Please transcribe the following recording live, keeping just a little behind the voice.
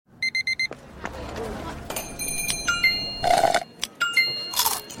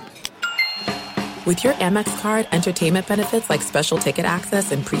With your Amex card, entertainment benefits like special ticket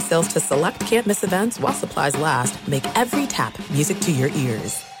access and pre-sales to select can't-miss events while supplies last make every tap music to your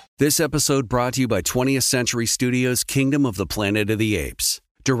ears. This episode brought to you by 20th Century Studios' Kingdom of the Planet of the Apes.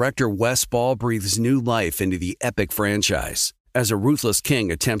 Director Wes Ball breathes new life into the epic franchise. As a ruthless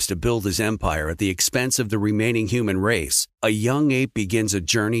king attempts to build his empire at the expense of the remaining human race, a young ape begins a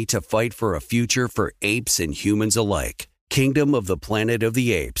journey to fight for a future for apes and humans alike. Kingdom of the Planet of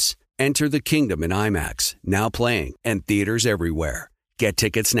the Apes. Enter the kingdom in IMAX, now playing, and theaters everywhere. Get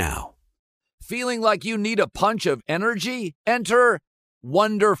tickets now. Feeling like you need a punch of energy? Enter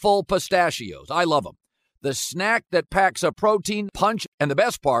Wonderful Pistachios. I love them. The snack that packs a protein punch, and the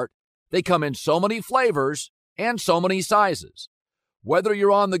best part, they come in so many flavors and so many sizes. Whether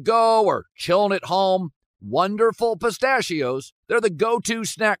you're on the go or chilling at home, Wonderful Pistachios, they're the go-to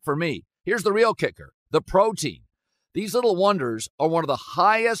snack for me. Here's the real kicker, the protein. These little wonders are one of the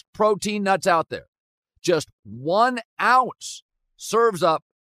highest protein nuts out there. Just 1 ounce serves up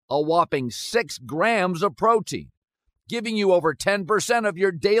a whopping 6 grams of protein, giving you over 10% of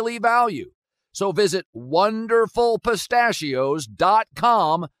your daily value. So visit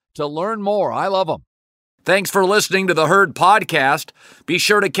wonderfulpistachios.com to learn more. I love them. Thanks for listening to the Herd Podcast. Be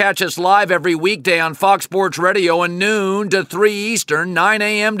sure to catch us live every weekday on Fox Sports Radio at noon to 3 Eastern, 9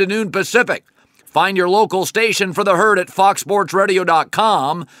 a.m. to noon Pacific. Find your local station for the Herd at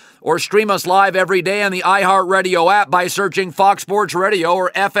foxsportsradio.com or stream us live every day on the iHeartRadio app by searching Fox Sports Radio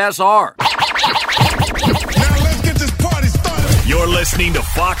or FSR. Now let's get this party started. You're listening to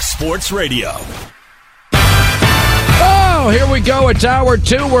Fox Sports Radio. Oh, here we go. It's hour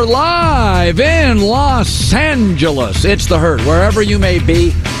 2. We're live in Los Angeles. It's the Herd, wherever you may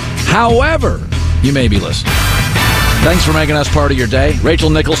be, however you may be listening. Thanks for making us part of your day. Rachel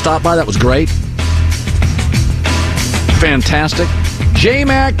Nichols stopped by. That was great. Fantastic.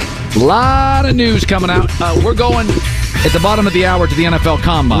 J-Mac, a lot of news coming out. We're going at the bottom of the hour to the NFL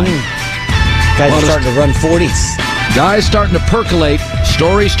Combine. Guys are starting to run 40s. Guys starting to percolate.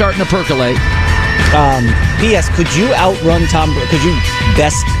 Stories starting to percolate. P.S. Could you outrun Tom? Could you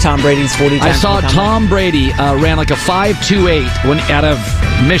best Tom Brady's 40 times? I saw Tom Brady ran like a 5.28 when out of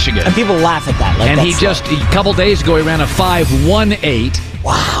Michigan. And people laugh at that. And he just, a couple days ago, he ran a 5.18.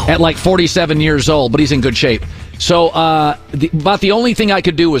 Wow. At like 47 years old, but he's in good shape. So about the only thing I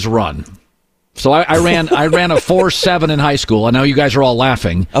could do was run. So I ran a 4.7 in high school. I know you guys are all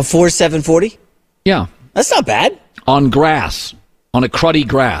laughing. A 4.740? Yeah. That's not bad. On grass. On a cruddy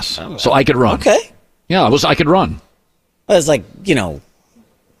grass. Oh, so I could run. Okay. Yeah, I could run. Well, it's like,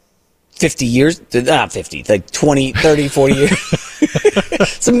 50 years. Not 50. Like 20, 30, 40 years.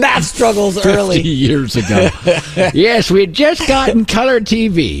 Some math struggles 50 early. years ago. Yes, we had just gotten color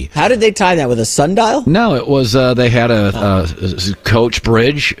TV. How did they tie that? With a sundial? No, it was, they had a Coach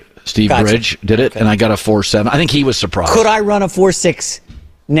Bridge. Steve Bridge did it, and I got a 4.7. I think he was surprised. Could I run a 4.6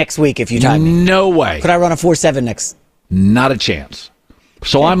 next week if you time me? No way. Could I run a 4.7 next? Not a chance.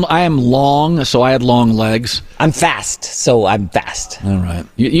 So I am long, so I had long legs. I'm fast, so I'm fast. All right.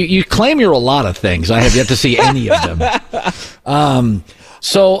 You claim you're a lot of things. I have yet to see any of them.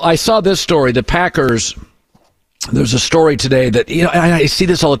 So I saw this story. The Packers, there's a story today that, I see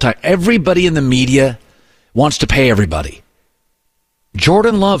this all the time. Everybody in the media wants to pay everybody.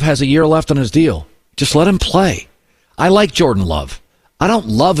 Jordan Love has a year left on his deal. Just let him play. I like Jordan Love. I don't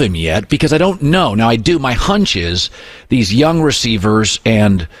love him yet because I don't know. Now, I do. My hunch is these young receivers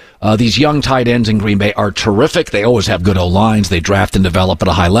and these young tight ends in Green Bay are terrific. They always have good O-lines. They draft and develop at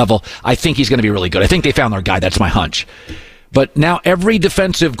a high level. I think he's going to be really good. I think they found their guy. That's my hunch. But now every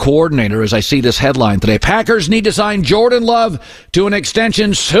defensive coordinator, as I see this headline today, Packers need to sign Jordan Love to an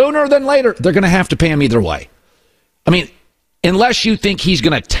extension sooner than later. They're going to have to pay him either way. I mean, unless you think he's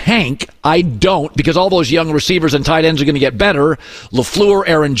going to tank, I don't, because all those young receivers and tight ends are going to get better. LaFleur,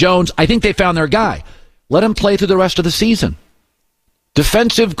 Aaron Jones, I think they found their guy. Let him play through the rest of the season.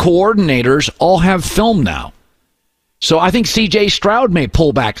 Defensive coordinators all have film now. So I think C.J. Stroud may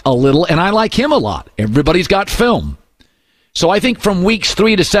pull back a little, and I like him a lot. Everybody's got film. So I think from weeks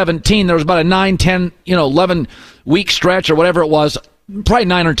 3 to 17, there was about a 9, 10, 11-week stretch or whatever it was. Probably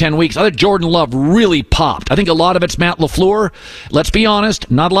 9 or 10 weeks. I think Jordan Love really popped. I think a lot of it's Matt LaFleur. Let's be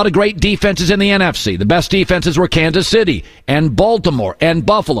honest, not a lot of great defenses in the NFC. The best defenses were Kansas City and Baltimore and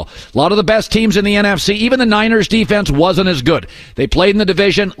Buffalo. A lot of the best teams in the NFC. Even the Niners defense wasn't as good. They played in the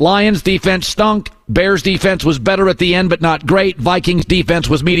division. Lions defense stunk. Bears defense was better at the end, but not great. Vikings defense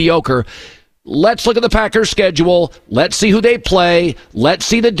was mediocre. Let's look at the Packers' schedule. Let's see who they play. Let's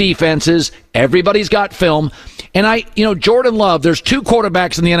see the defenses. Everybody's got film. And Jordan Love, there's 2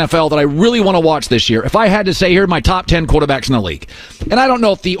 quarterbacks in the NFL that I really want to watch this year. If I had to say, here are my top 10 quarterbacks in the league. And I don't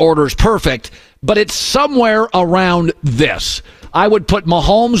know if the order is perfect, but it's somewhere around this. I would put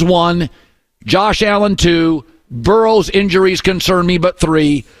Mahomes 1, Josh Allen 2, Burrow's injuries concern me, but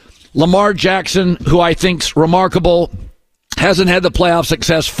 3. Lamar Jackson, who I think's remarkable, hasn't had the playoff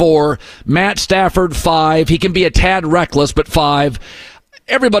success, 4. Matt Stafford 5. He can be a tad reckless, but 5.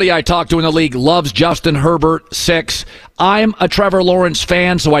 Everybody I talk to in the league loves Justin Herbert, 6. I'm a Trevor Lawrence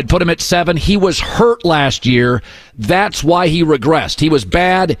fan, so I'd put him at 7. He was hurt last year. That's why he regressed. He was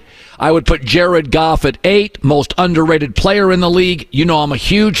bad. I would put Jared Goff at 8, most underrated player in the league. You know I'm a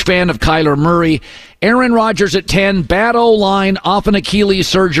huge fan of Kyler Murray. Aaron Rodgers at 10, bad O-line, off an Achilles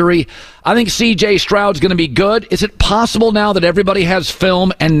surgery. I think C.J. Stroud's going to be good. Is it possible now that everybody has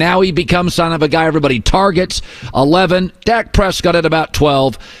film and now he becomes son of a guy everybody targets? 11, Dak Prescott at about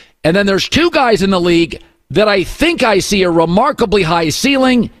 12. And then there's 2 guys in the league that I think I see a remarkably high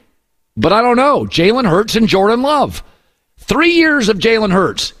ceiling, but I don't know. Jalen Hurts and Jordan Love. 3 years of Jalen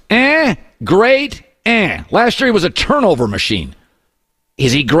Hurts. Great, Last year he was a turnover machine.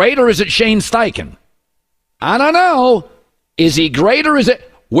 Is he great or is it Shane Steichen? I don't know. Is he great or is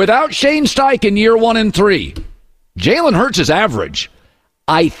it without Shane Steichen year 1 and 3? Jalen Hurts is average.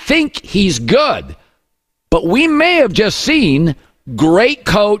 I think he's good, but we may have just seen great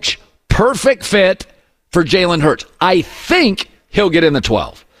coach, perfect fit for Jalen Hurts. I think he'll get in the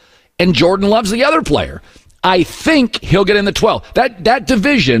 12. And Jordan Love's the other player. I think he'll get in the 12. That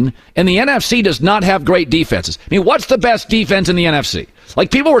division in the NFC does not have great defenses. I mean, what's the best defense in the NFC?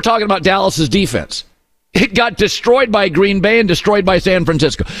 Like, people were talking about Dallas's defense. It got destroyed by Green Bay and destroyed by San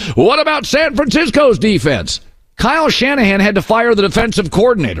Francisco. What about San Francisco's defense? Kyle Shanahan had to fire the defensive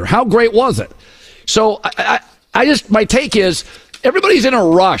coordinator. How great was it? So I just, my take is everybody's in a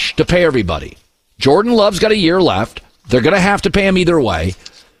rush to pay everybody. Jordan Love's got a year left. They're going to have to pay him either way.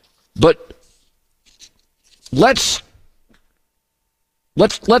 But let's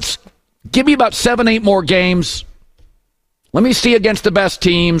give me about 7-8 more games. Let me see against the best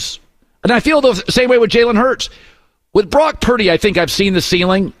teams. And I feel the same way with Jalen Hurts. With Brock Purdy, I think I've seen the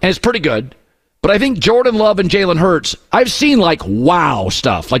ceiling, and it's pretty good. But I think Jordan Love and Jalen Hurts, I've seen like wow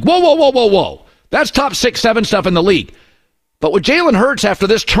stuff. Like, whoa. That's top 6, 7 stuff in the league. But with Jalen Hurts, after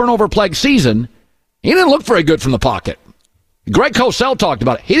this turnover-plagued season, he didn't look very good from the pocket. Greg Cosell talked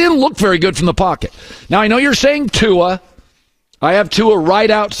about it. He didn't look very good from the pocket. Now, I know you're saying Tua. I have Tua right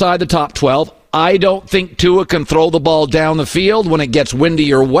outside the top 12. I don't think Tua can throw the ball down the field when it gets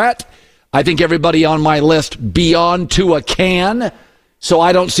windy or wet. I think everybody on my list beyond Tua can. So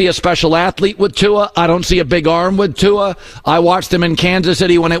I don't see a special athlete with Tua. I don't see a big arm with Tua. I watched him in Kansas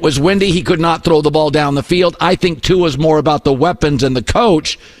City when it was windy. He could not throw the ball down the field. I think Tua's more about the weapons and the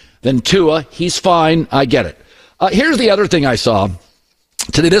coach than Tua. He's fine. I get it. Here's the other thing I saw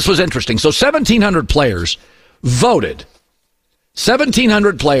today. This was interesting. So 1,700 players voted.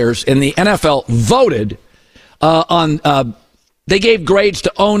 1,700 players in the NFL voted on they gave grades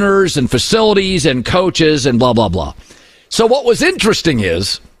to owners and facilities and coaches and blah, blah, blah. So what was interesting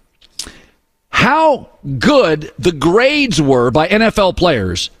is how good the grades were by NFL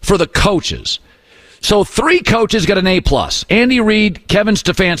players for the coaches. So 3 coaches got an A+. Andy Reid, Kevin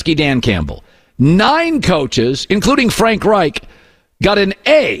Stefanski, Dan Campbell. 9 coaches, including Frank Reich, got an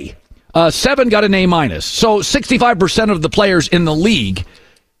A. 7 got an A-. So 65% of the players in the league,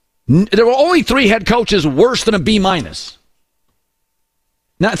 there were only 3 head coaches worse than a B-.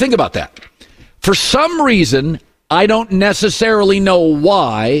 Now, think about that. For some reason, I don't necessarily know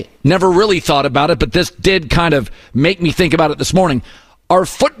why, never really thought about it, but this did kind of make me think about it this morning. Are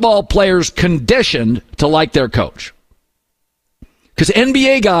football players conditioned to like their coach? Because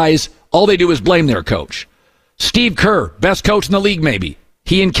NBA guys, all they do is blame their coach. Steve Kerr, best coach in the league maybe.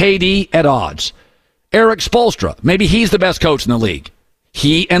 He and KD at odds. Eric Spoelstra, maybe he's the best coach in the league.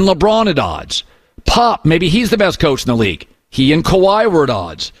 He and LeBron at odds. Pop, maybe he's the best coach in the league. He and Kawhi were at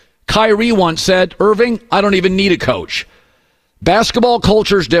odds. Kyrie once said, Irving, I don't even need a coach. Basketball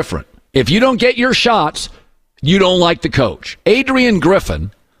culture's different. If you don't get your shots, you don't like the coach. Adrian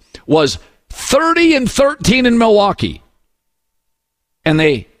Griffin was 30-13 in Milwaukee, and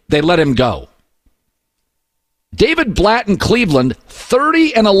they let him go. David Blatt in Cleveland,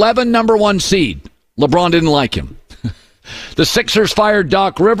 30-11 number 1 seed. LeBron didn't like him. The Sixers fired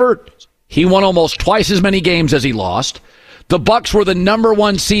Doc Rivers. He won almost twice as many games as he lost. The Bucks were the number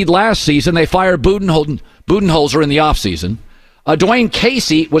 1 seed last season. They fired Budenholzer in the offseason. Dwayne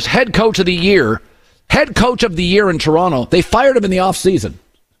Casey was head coach of the year in Toronto. They fired him in the offseason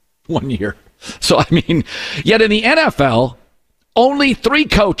 1 year. So, I mean, yet in the NFL, only 3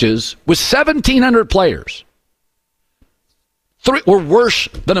 coaches with 1,700 players 3 were worse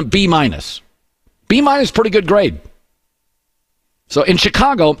than a B-. B- pretty good grade. So in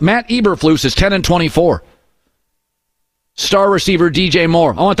Chicago, Matt Eberflus is 10-24. Star receiver DJ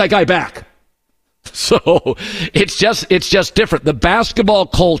Moore. I want that guy back. So it's just different. The basketball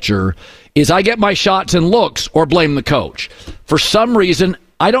culture is I get my shots and looks or blame the coach. For some reason,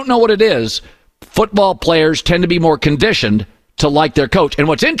 I don't know what it is, football players tend to be more conditioned to like their coach. And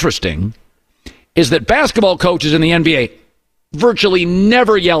what's interesting is that basketball coaches in the NBA virtually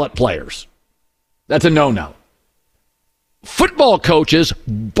never yell at players. That's a no-no. Football coaches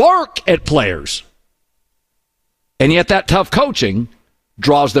bark at players. And yet that tough coaching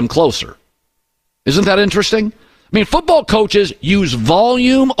draws them closer. Isn't that interesting? I mean, football coaches use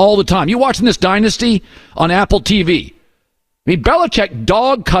volume all the time. You watching this Dynasty on Apple TV. I mean, Belichick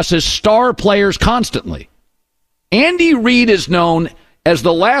dog cusses star players constantly. Andy Reid is known as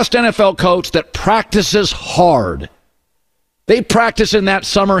the last NFL coach that practices hard. They practice in that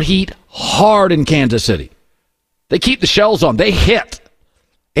summer heat hard in Kansas City. They keep the shells on. They hit.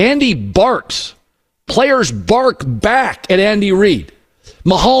 Andy barks. Players bark back at Andy Reid.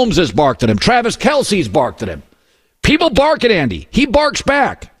 Mahomes has barked at him. Travis Kelce's barked at him. People bark at Andy. He barks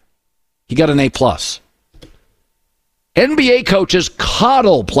back. He got an A+. NBA coaches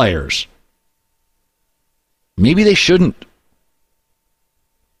coddle players. Maybe they shouldn't.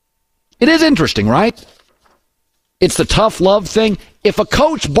 It is interesting, right? It's the tough love thing. If a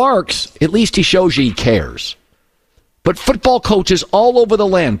coach barks, at least he shows you he cares. But football coaches all over the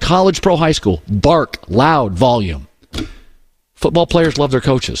land, college, pro, high school, bark loud volume. Football players love their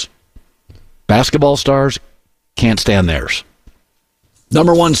coaches. Basketball stars can't stand theirs.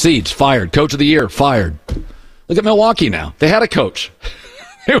 Number 1 seeds, fired. Coach of the year, fired. Look at Milwaukee now. They had a coach.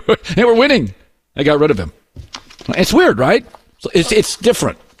 They were winning. They got rid of him. It's weird, right? It's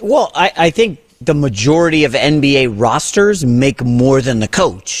different. Well, I think the majority of NBA rosters make more than the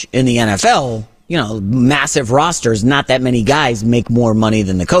coach. In the NFL, massive rosters, not that many guys make more money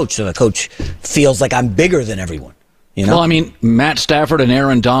than the coach. So the coach feels like I'm bigger than everyone. Well, I mean, Matt Stafford and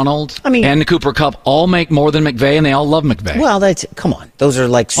Aaron Donald and Cooper Kupp all make more than McVay, and they all love McVay. Well, come on. Those are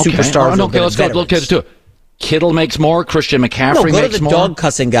like superstars. Okay, let's go look at it too. Kittle makes more. Christian McCaffrey makes more. No, go to the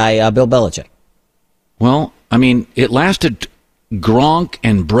dog-cussing guy, Bill Belichick. Well, I mean, it lasted Gronk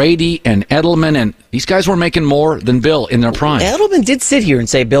and Brady and Edelman, and these guys were making more than Bill in their prime. Edelman did sit here and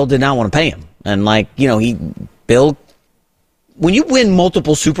say Bill did not want to pay him. And, Bill, when you win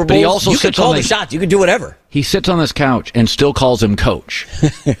multiple Super Bowls, you can call the shots. You can do whatever. He sits on this couch and still calls him coach.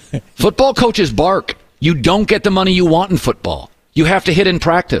 Football coaches bark. You don't get the money you want in football. You have to hit in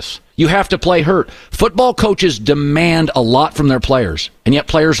practice. You have to play hurt. Football coaches demand a lot from their players, and yet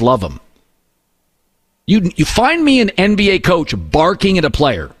players love them. You find me an NBA coach barking at a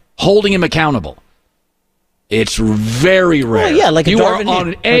player, holding him accountable. It's very rare. Well, yeah, like you are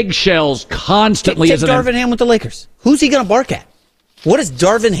on eggshells constantly. Take Darvin Ham with the Lakers. Who's he going to bark at? What has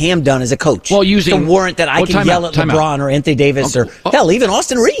Darvin Ham done as a coach? Well, using to warrant that I can yell at LeBron or Anthony Davis or hell, even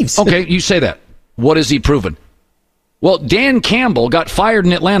Austin Reeves. Okay, you say that. What has he proven? Well, Dan Campbell got fired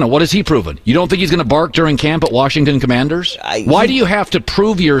in Atlanta. What has he proven? You don't think he's going to bark during camp at Washington Commanders? Why do you have to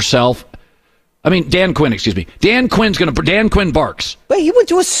prove yourself? I mean, Dan Quinn barks. But he went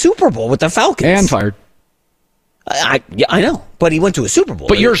to a Super Bowl with the Falcons. And fired. I know, but he went to a Super Bowl.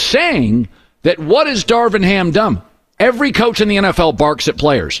 But you're saying that what has Darvin Ham done? Every coach in the NFL barks at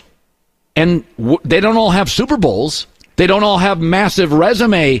players. And they don't all have Super Bowls. They don't all have massive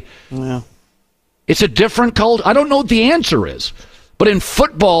resume. Well, it's a different cult. I don't know what the answer is. But in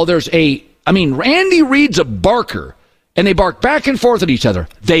football, Andy Reid's a barker. And they bark back and forth at each other.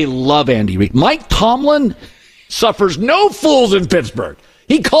 They love Andy Reid. Mike Tomlin suffers no fools in Pittsburgh.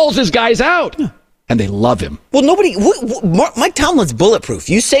 He calls his guys out. Yeah. And they love him. Well, Mike Tomlin's bulletproof.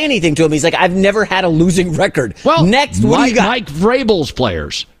 You say anything to him, he's like, I've never had a losing record. Well, next, what do you got? Mike Vrabel's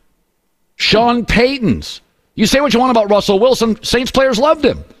players. Sean Payton's. You say what you want about Russell Wilson. Saints players loved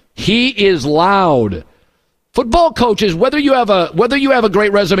him. He is loud. Football coaches, whether you have a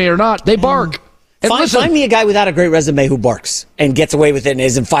great resume or not, they bark. Find me a guy without a great resume who barks and gets away with it and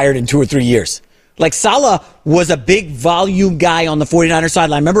isn't fired in 2 or 3 years. Like Saleh was a big volume guy on the 49ers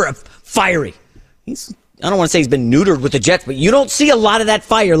sideline. Remember, fiery. I don't want to say he's been neutered with the Jets, but you don't see a lot of that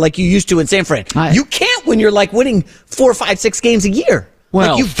fire like you used to in San Fran. You can't when you're winning 4, 5, 6 games a year.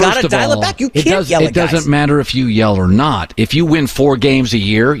 Well, you've got to dial it back. You can't yell at guys. It doesn't matter if you yell or not. If you win 4 games a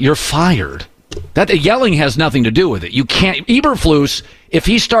year, you're fired. That yelling has nothing to do with it. You can't. Eberflus, if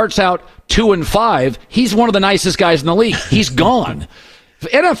he starts out 2-5, he's one of the nicest guys in the league. He's gone.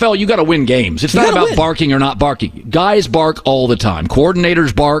 NFL, you got to win games. It's not about barking or not barking. Guys bark all the time.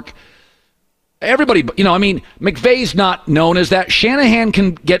 Coordinators bark. Everybody, McVay's not known as that. Shanahan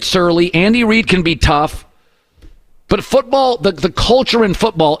can get surly. Andy Reid can be tough. But football, the culture in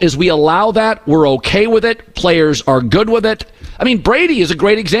football is we allow that. We're okay with it. Players are good with it. I mean, Brady is a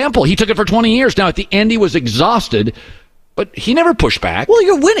great example. He took it for 20 years. Now, at the end, he was exhausted, but he never pushed back. Well,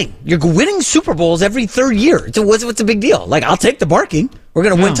 you're winning. You're winning Super Bowls every third year. What's a big deal? Like, I'll take the barking. We're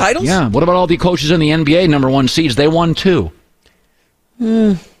going to win titles? Yeah. What about all the coaches in the NBA, number one seeds? They won 2.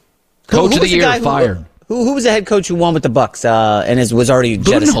 Coach of the year fired. Who was the head coach who won with the Bucks and was already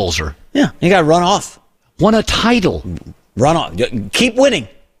jettisoned? Budenholzer. Yeah, he got run off. Won a title. Run off. Keep winning.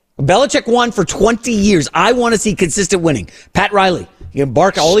 Belichick won for 20 years. I want to see consistent winning. Pat Riley, you can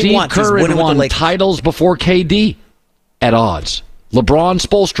bark all he wants. Steve Kerr won titles before KD at odds. LeBron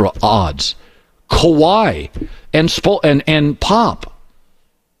Spoelstra, odds. Kawhi and Pop.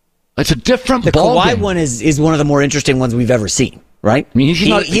 It's a different ball Kawhi game. one is one of the more interesting ones we've ever seen, right? I mean,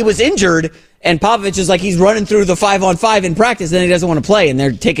 he was injured, and Popovich is like he's running through the 5-on-5 in practice, and then he doesn't want to play, and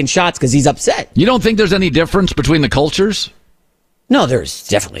they're taking shots because he's upset. You don't think there's any difference between the cultures? No, there's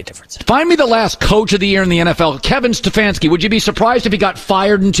definitely a difference. Find me the last coach of the year in the NFL. Kevin Stefanski. Would you be surprised if he got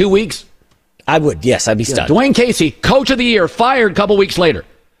fired in 2 weeks? I would, yes. I'd be stunned. Dwayne Casey, coach of the year, fired a couple weeks later.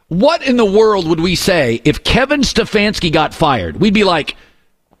 What in the world would we say if Kevin Stefanski got fired? We'd be like,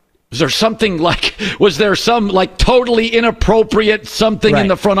 was there some totally inappropriate something in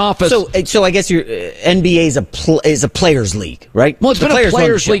the front office? So I guess your NBA is a players' league, right? Well, it's been a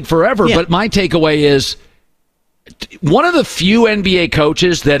players' league forever, but my takeaway is one of the few NBA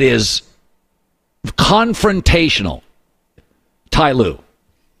coaches that is confrontational, Ty Lue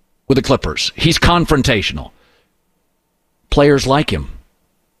with the Clippers. He's confrontational. Players like him.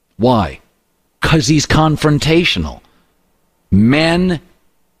 Why? Because he's confrontational. Men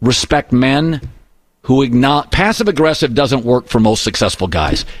respect men who passive-aggressive doesn't work for most successful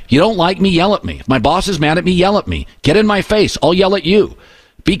guys. If you don't like me, yell at me. If my boss is mad at me, yell at me. Get in my face. I'll yell at you.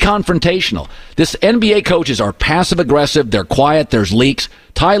 Be confrontational. This NBA coaches are passive-aggressive. They're quiet. There's leaks.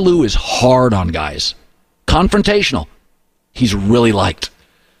 Ty Lue is hard on guys. Confrontational. He's really liked.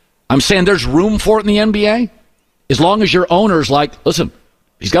 I'm saying there's room for it in the NBA. As long as your owner's like, listen,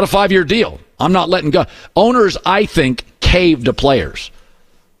 he's got a 5-year deal. I'm not letting go. Owners, I think, cave to players.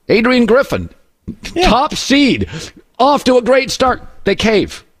 Adrian Griffin, top seed, off to a great start. They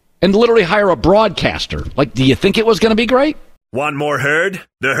cave and literally hire a broadcaster. Like, do you think it was going to be great? Want more Herd?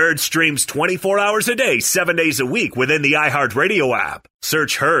 The Herd streams 24 hours a day, 7 days a week within the iHeartRadio app.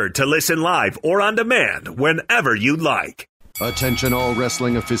 Search Herd to listen live or on demand whenever you like. Attention all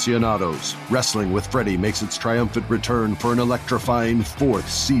wrestling aficionados. Wrestling with Freddie makes its triumphant return for an electrifying 4th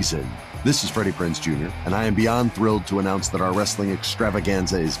season. This is Freddie Prinze Jr., and I am beyond thrilled to announce that our wrestling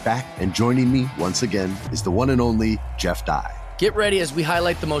extravaganza is back, and joining me once again is the one and only Jeff Dye. Get ready as we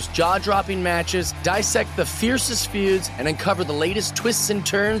highlight the most jaw-dropping matches, dissect the fiercest feuds, and uncover the latest twists and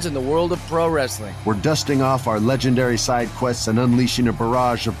turns in the world of pro wrestling. We're dusting off our legendary side quests and unleashing a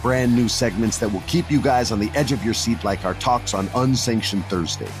barrage of brand new segments that will keep you guys on the edge of your seat like our talks on Unsanctioned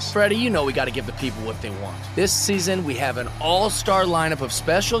Thursdays. Freddie, you know we got to give the people what they want. This season, we have an all-star lineup of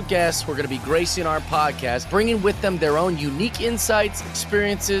special guests who are going to be gracing our podcast, bringing with them their own unique insights,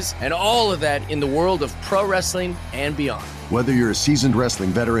 experiences, and all of that in the world of pro wrestling and beyond. Whether you're a seasoned wrestling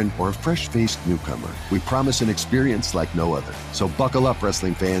veteran or a fresh-faced newcomer, we promise an experience like no other. So buckle up,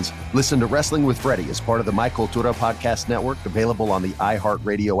 wrestling fans. Listen to Wrestling with Freddie as part of the My Cultura Podcast Network, available on the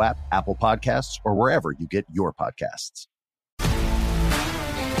iHeartRadio app, Apple Podcasts, or wherever you get your podcasts.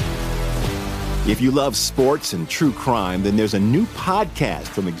 If you love sports and true crime, then there's a new podcast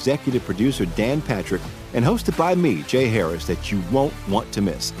from executive producer Dan Patrick and hosted by me, Jay Harris, that you won't want to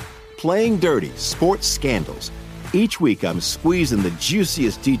miss. Playing Dirty: Sports Scandals. Each week, I'm squeezing the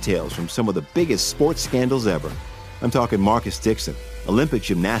juiciest details from some of the biggest sports scandals ever. I'm talking Marcus Dixon, Olympic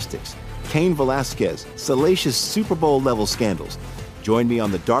gymnastics, Cain Velasquez, salacious Super Bowl-level scandals. Join me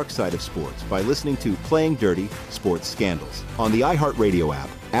on the dark side of sports by listening to Playing Dirty: Sports Scandals on the iHeartRadio app,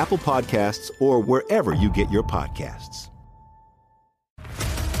 Apple Podcasts, or wherever you get your podcasts.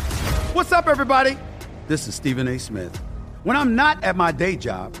 What's up, everybody? This is Stephen A. Smith. When I'm not at my day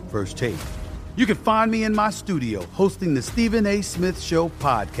job, First Take, you can find me in my studio hosting the Stephen A. Smith Show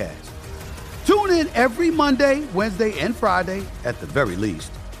podcast. Tune in every Monday, Wednesday, and Friday, at the very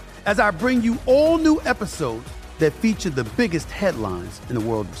least, as I bring you all new episodes that feature the biggest headlines in the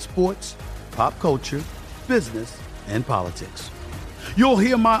world of sports, pop culture, business, and politics. You'll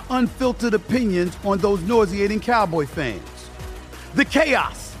hear my unfiltered opinions on those nauseating Cowboy fans, the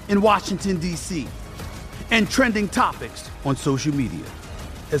chaos in Washington, D.C., and trending topics on social media,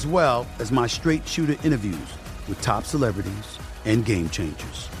 as well as my straight shooter interviews with top celebrities and game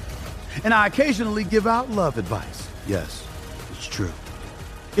changers. And I occasionally give out love advice. Yes, it's true.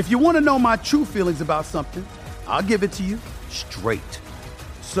 If you want to know my true feelings about something, I'll give it to you straight.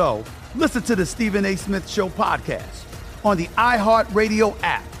 So, listen to the Stephen A. Smith Show podcast on the iHeartRadio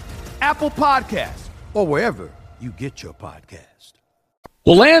app, Apple Podcasts, or wherever you get your podcast.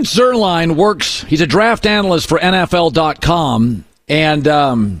 Well, Lance Zierlein works, he's a draft analyst for NFL.com, and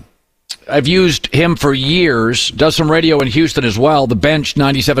I've used him for years, does some radio in Houston as well, the Bench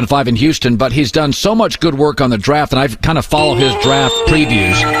 97.5 in Houston, but he's done so much good work on the draft, and I've kind of followed his draft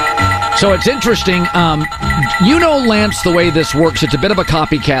previews. So it's interesting. You know, Lance, the way this works, it's a bit of a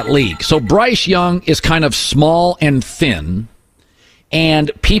copycat league. So Bryce Young is kind of small and thin,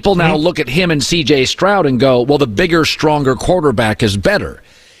 and people now look at him and C.J. Stroud and go, well, the bigger, stronger quarterback is better.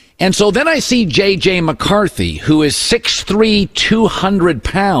 And so then I see J.J. McCarthy, who is 6'3", 200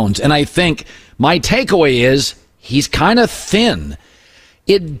 pounds, and I think my takeaway is he's kind of thin.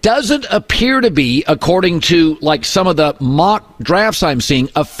 It doesn't appear to be, according to like some of the mock drafts I'm seeing,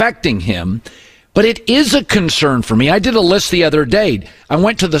 affecting him, but it is a concern for me. I did a list the other day. I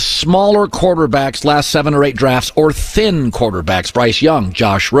went to the smaller quarterbacks last 7 or 8 drafts, or thin quarterbacks, Bryce Young,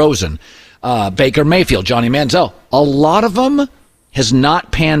 Josh Rosen, Baker Mayfield, Johnny Manziel. A lot of them has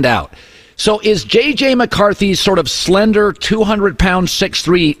not panned out. So is J.J. McCarthy's sort of slender, 200-pound,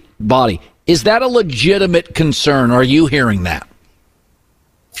 6'3" body, is that a legitimate concern? Are you hearing that?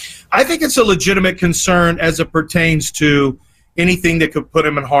 I think it's a legitimate concern as it pertains to anything that could put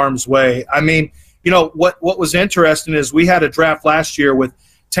him in harm's way. I mean, you know, what was interesting is we had a draft last year with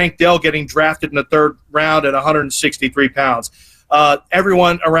Tank Dell getting drafted in the 3rd round at 163 pounds.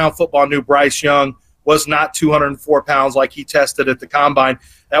 Everyone around football knew Bryce Young was not 204 pounds like he tested at the combine.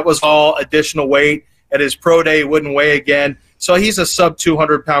 That was all additional weight. At his pro day, he wouldn't weigh again. So he's a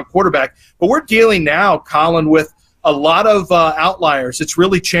sub-200-pound quarterback. But we're dealing now, Colin, with a lot of outliers. It's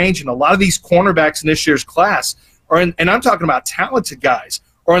really changing. A lot of these cornerbacks in this year's class are in, and I'm talking about talented guys,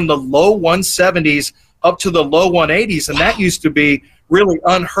 are in the low 170s up to the low 180s, and that used to be really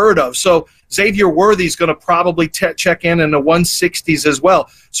unheard of. So Xavier Worthy's going to probably check in the 160s as well.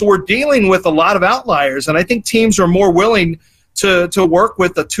 So we're dealing with a lot of outliers, and I think teams are more willing to work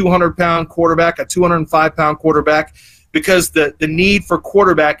with a 200-pound quarterback, a 205-pound quarterback, because the need for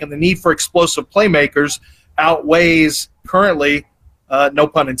quarterback and the need for explosive playmakers outweighs currently, no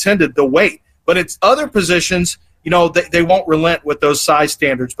pun intended, the weight. But it's other positions, you know, they won't relent with those size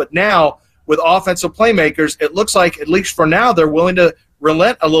standards. But now with offensive playmakers, it looks like, at least for now, they're willing to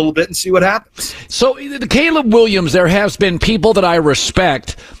relent a little bit and see what happens. So the Caleb Williams, there has been people that I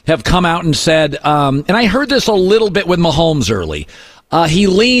respect have come out and said, and I heard this a little bit with Mahomes early, he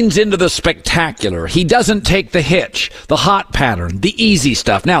leans into the spectacular. He doesn't take the hitch, the hot pattern, the easy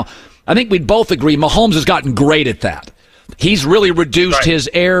stuff. Now, I think we'd both agree Mahomes has gotten great at that. He's really reduced his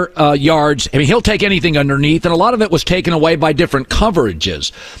air yards. I mean, he'll take anything underneath, and a lot of it was taken away by different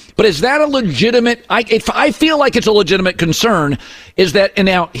coverages. But is that a legitimate? I feel like it's a legitimate concern. Is that, and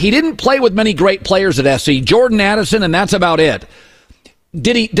now he didn't play with many great players at SC, Jordan Addison, and that's about it.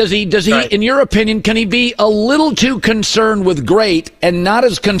 Does he? In your opinion, can he be a little too concerned with great and not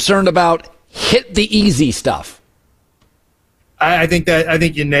as concerned about hit the easy stuff? I think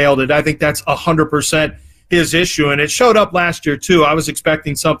you nailed it. I think that's 100% his issue, and it showed up last year too. I was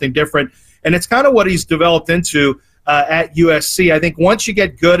expecting something different, and it's kind of what he's developed into at USC. I think once you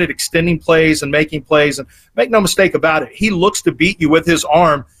get good at extending plays and making plays, and make no mistake about it, he looks to beat you with his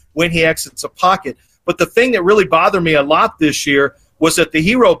arm when he exits a pocket. But the thing that really bothered me a lot this year was that the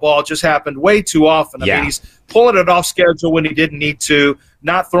hero ball just happened way too often. I mean, he's pulling it off schedule when he didn't need to,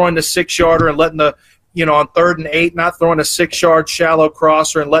 not throwing the 6-yarder and letting the, on 3rd and 8, not throwing a 6-yard shallow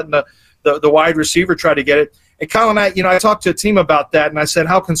crosser and letting the wide receiver try to get it. And Colin, I talked to a team about that, and I said,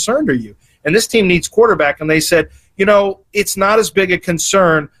 how concerned are you? And this team needs quarterback. And they said, it's not as big a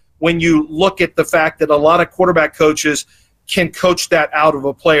concern when you look at the fact that a lot of quarterback coaches can coach that out of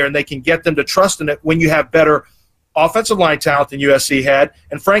a player, and they can get them to trust in it when you have better offensive line talent than USC had,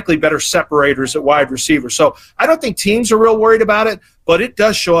 and frankly, better separators at wide receiver. So I don't think teams are real worried about it, but it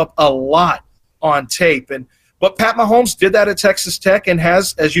does show up a lot on tape. But Pat Mahomes did that at Texas Tech and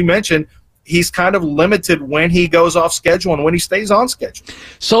has, as you mentioned, he's kind of limited when he goes off schedule and when he stays on schedule.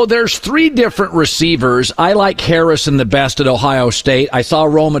 So there's 3 different receivers. I like Harrison the best at Ohio State. I saw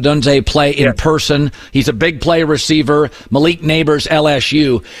Rome Odunze play in person. He's a big play receiver. Malik Neighbors,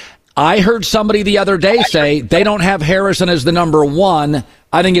 LSU. I heard somebody the other day say they don't have Harrison as the number 1.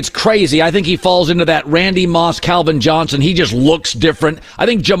 I think it's crazy. I think he falls into that Randy Moss, Calvin Johnson. He just looks different. I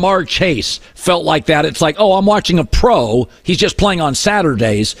think Jamar Chase felt like that. It's like, I'm watching a pro. He's just playing on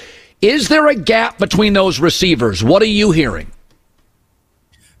Saturdays. Is there a gap between those receivers? What are you hearing?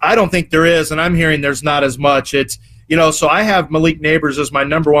 I don't think there is, and I'm hearing there's not as much. It's, So I have Malik Neighbors as my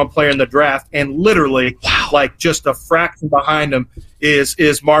number one player in the draft, and literally, like just a fraction behind him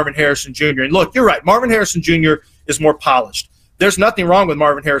is Marvin Harrison Jr. And look, you're right. Marvin Harrison Jr. is more polished. There's nothing wrong with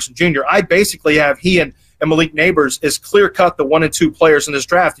Marvin Harrison Jr. I basically have he and Malik Neighbors is clear-cut the 1 and 2 players in this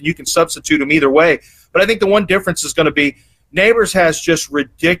draft, and you can substitute them either way. But I think the one difference is going to be Neighbors has just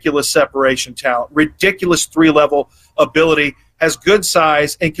ridiculous separation talent, ridiculous 3-level ability, has good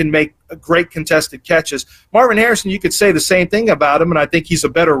size, and can make great contested catches. Marvin Harrison, you could say the same thing about him, and I think he's a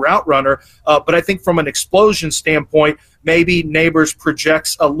better route runner. But I think from an explosion standpoint, maybe Neighbors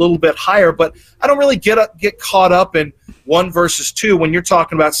projects a little bit higher. But I don't really get caught up in 1 versus 2 when you're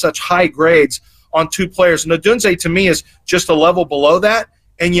talking about such high grades on 2 players. And Odunze, to me, is just a level below that,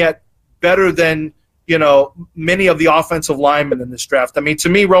 and yet better than many of the offensive linemen in this draft. I mean, to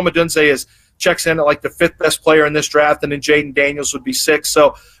me, Rome Odunze checks in at like the 5th best player in this draft, and then Jaden Daniels would be 6th.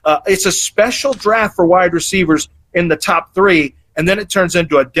 So it's a special draft for wide receivers in the top 3, and then it turns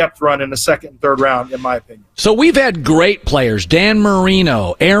into a depth run in the 2nd and 3rd round, in my opinion. So we've had great players, Dan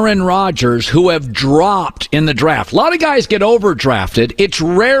Marino, Aaron Rodgers, who have dropped in the draft. A lot of guys get overdrafted. It's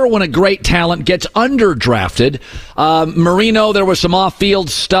rare when a great talent gets underdrafted. Marino, there was some off-field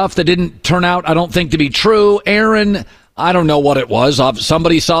stuff that didn't turn out, I don't think, to be true. Aaron, I don't know what it was.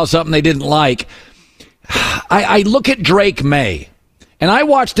 Somebody saw something they didn't like. I look at Drake May, and I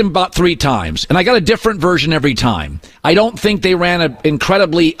watched him about 3 times, and I got a different version every time. I don't think they ran an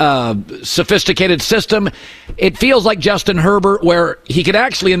incredibly sophisticated system. It feels like Justin Herbert, where he could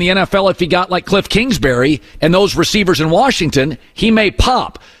actually, in the NFL, if he got like Cliff Kingsbury and those receivers in Washington, he may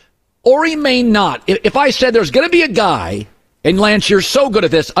pop. Or he may not. If I said there's going to be a guy, and Lance, you're so good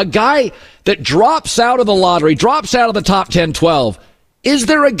at this, a guy that drops out of the lottery, drops out of the top 10, 12, is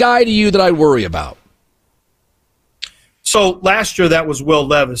there a guy to you that I worry about? So last year that was Will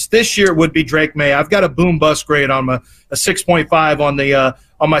Levis. This year it would be Drake May. I've got a boom bust grade on a 6.5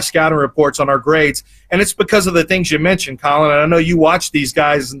 on my scouting reports on our grades, and it's because of the things you mentioned, Colin. And I know you watch these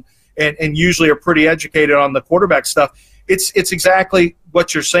guys and usually are pretty educated on the quarterback stuff. It's exactly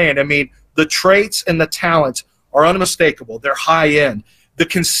what you're saying. I mean, the traits and the talent are unmistakable. They're high end. The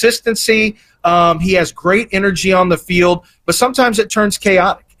consistency, he has great energy on the field, but sometimes it turns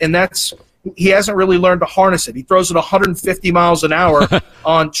chaotic, and he hasn't really learned to harness it. He throws it 150 miles an hour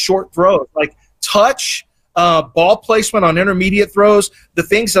on short throws. Like touch, ball placement on intermediate throws, the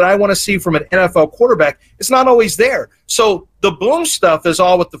things that I want to see from an NFL quarterback, it's not always there. So the boom stuff is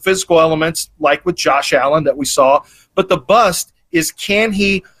all with the physical elements, like with Josh Allen that we saw, but the bust is can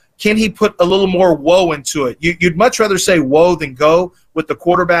he put a little more whoa into it? You'd much rather say whoa than go with the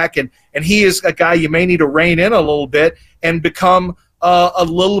quarterback, and he is a guy you may need to rein in a little bit and become a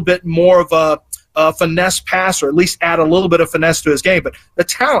little bit more of a finesse passer, at least add a little bit of finesse to his game. But the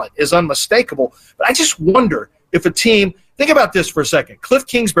talent is unmistakable. But I just wonder if a team – think about this for a second. Cliff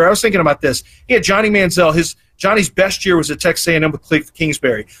Kingsbury, I was thinking about this. He had Johnny Manziel. Johnny's best year was at Texas A&M with Cliff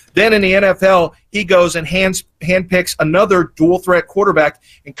Kingsbury. Then in the NFL, he goes and handpicks another dual-threat quarterback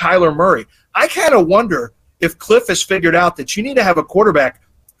in Kyler Murray. I kind of wonder if Cliff has figured out that you need to have a quarterback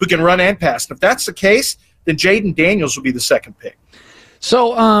who can run and pass. And if that's the case, then Jaden Daniels will be the 2nd pick.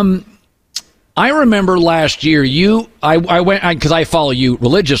 So, I remember last year I went because I follow you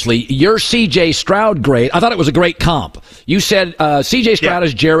religiously. Your C.J. Stroud grade, I thought it was a great comp. You said C.J. Stroud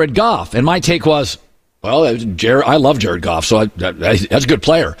is Jared Goff, and my take was, well, I love Jared Goff, so that's a good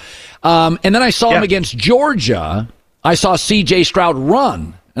player. And then I saw him against Georgia. I saw C.J. Stroud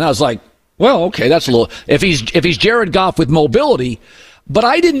run, and I was like, well, okay, that's a little. If he's Jared Goff with mobility, but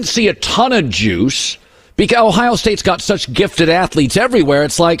I didn't see a ton of juice. Because Ohio State's got such gifted athletes everywhere,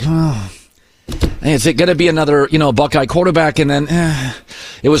 it's like, is it going to be another, Buckeye quarterback? And then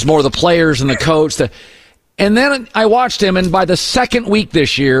it was more the players and the coach. And then I watched him, and by the 2nd week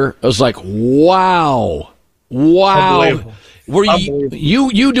this year, I was like, wow. Were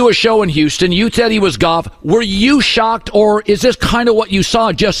you do a show in Houston? You said he was Goff. Were you shocked, or is this kind of what you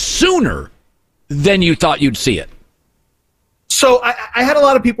saw just sooner than you thought you'd see it? So I had a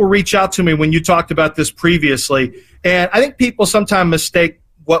lot of people reach out to me when you talked about this previously, and I think people sometimes mistake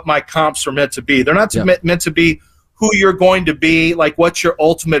what my comps are meant to be. They're not meant to be who you're going to be, like what your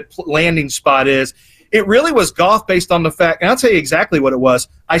ultimate landing spot is. It really was Goff based on the fact, and I'll tell you exactly what it was.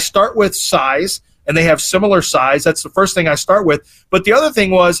 I start with size, and they have similar size. That's the first thing I start with. But the other thing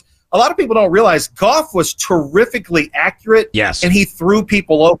was, a lot of people don't realize Goff was terrifically accurate, and he threw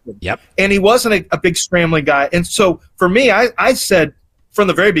people open. And he wasn't a big scrambling guy. And so for me, I said from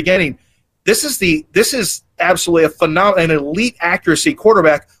the very beginning, this is absolutely an elite accuracy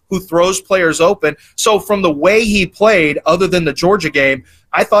quarterback who throws players open. So from the way he played, other than the Georgia game,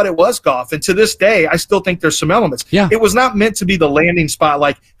 I thought it was Goff. And to this day, I still think there's some elements. Yeah. It was not meant to be the landing spot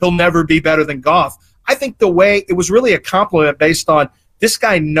like he'll never be better than Goff. I think the way it was really a compliment based on this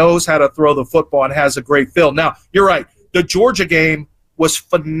guy knows how to throw the football and has a great feel. Now, you're right. The Georgia game was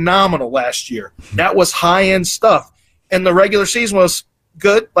phenomenal last year. That was high-end stuff. And the regular season was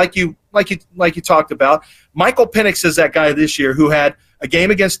good, like you talked about. Michael Penix is that guy this year who had a game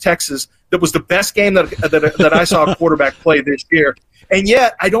against Texas that was the best game that I saw a quarterback play this year. And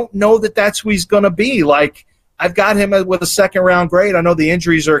yet, I don't know that that's who he's going to be. Like, I've got him with a second-round grade. I know the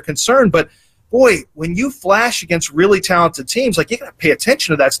injuries are a concern, but boy, when you flash against really talented teams, like, you got to pay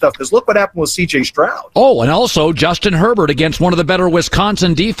attention to that stuff because look what happened with C.J. Stroud. Oh, and also Justin Herbert against one of the better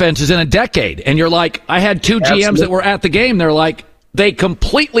Wisconsin defenses in a decade. And you're like, I had two GMs that were at the game. They're like, they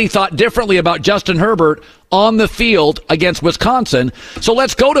completely thought differently about Justin Herbert on the field against Wisconsin. So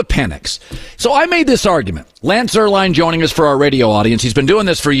let's go to Penix. So I made this argument. Lance Zierlein joining us for our radio audience. He's been doing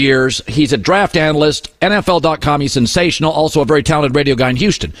this for years. He's a draft analyst, NFL.com. He's sensational. Also a very talented radio guy in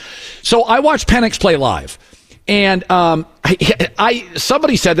Houston. So I watched Penix play live. And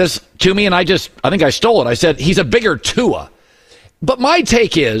somebody said this to me, and I think I stole it. I said, he's a bigger Tua. But my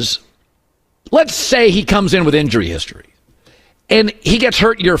take is, let's say he comes in with injury history. And he gets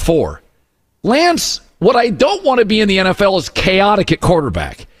hurt year 4. Lance, what I don't want to be in the NFL is chaotic at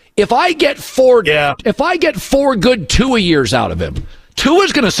quarterback. If I get four good Tua years out of him,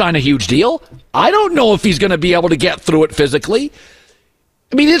 Tua's going to sign a huge deal. I don't know if he's going to be able to get through it physically.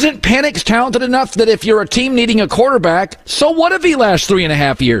 I mean, isn't Penix talented enough that if you're a team needing a quarterback, so what if he lasts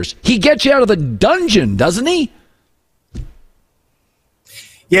 3.5 years? He gets you out of the dungeon, doesn't he?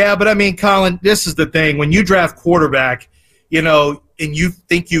 Yeah, but I mean, Colin, this is the thing. When you draft quarterback, and you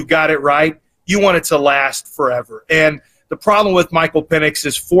think you got it right, you want it to last forever. And the problem with Michael Penix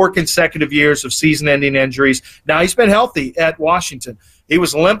is 4 consecutive years of season-ending injuries. Now, he's been healthy at Washington. He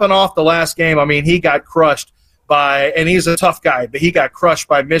was limping off the last game. I mean, he got crushed and he's a tough guy, but he got crushed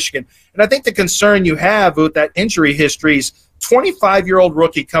by Michigan. And I think the concern you have with that injury history is 25-year-old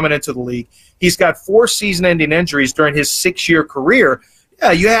rookie coming into the league. He's got 4 season-ending injuries during his 6-year career.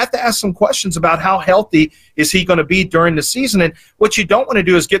 Yeah, you have to ask some questions about how healthy is he going to be during the season. And what you don't want to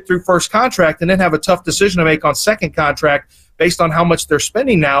do is get through first contract and then have a tough decision to make on second contract based on how much they're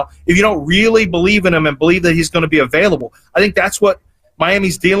spending now if you don't really believe in him and believe that he's going to be available. I think that's what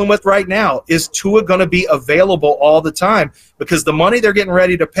Miami's dealing with right now. Is Tua going to be available all the time? Because the money they're getting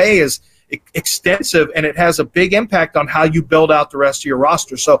ready to pay is extensive, and it has a big impact on how you build out the rest of your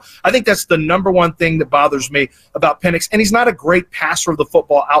roster. So I think that's the number one thing that bothers me about Penix. And he's not a great passer of the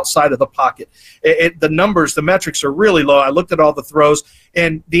football outside of the pocket. The numbers, the metrics are really low. I looked at all the throws.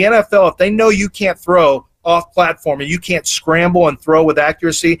 And the NFL, if they know you can't throw off platform and you can't scramble and throw with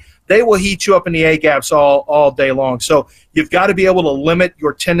accuracy, they will heat you up in the A-gaps all day long. So you've got to be able to limit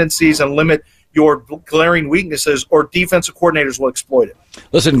your tendencies and limit your glaring weaknesses, or defensive coordinators will exploit it.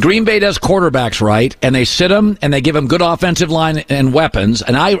 Listen, Green Bay does quarterbacks right, and they sit them, and they give them good offensive line and weapons.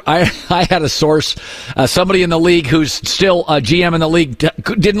 And I had a source, somebody in the league who's still a GM in the league,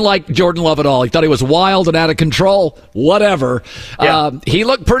 didn't like Jordan Love at all. He thought he was wild and out of control, whatever. Yeah. He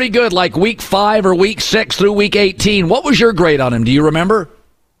looked pretty good, like week 5 or week 6 through week 18. What was your grade on him? Do you remember?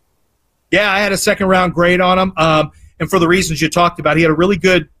 Yeah, I had a second-round grade on him, and for the reasons you talked about. He had a really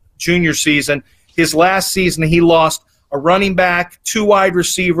good junior season. His last season, he lost a running back, 2 wide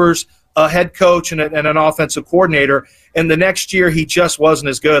receivers, a head coach, and an offensive coordinator. And the next year, he just wasn't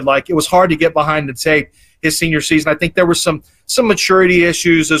as good. Like, it was hard to get behind the tape his senior season. I think there were some maturity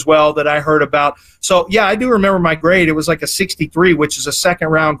issues as well that I heard about. So, yeah, I do remember my grade. It was like a 63, which is a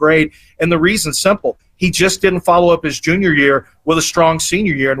second-round grade. And the reason's simple. He just didn't follow up his junior year with a strong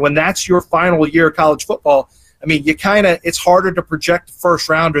senior year. And when that's your final year of college football, I mean, it's harder to project the first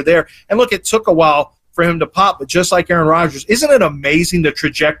rounder there. And look, it took a while for him to pop, but just like Aaron Rodgers, isn't it amazing the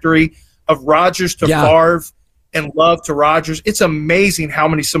trajectory of Rodgers to Favre and Love to Rodgers? It's amazing how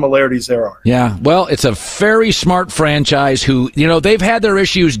many similarities there are. Yeah, well, it's a very smart franchise who, they've had their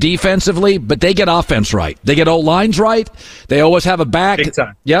issues defensively, but they get offense right. They get O-lines right. They always have a back. Big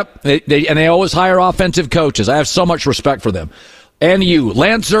time. Yep, they always hire offensive coaches. I have so much respect for them. And you,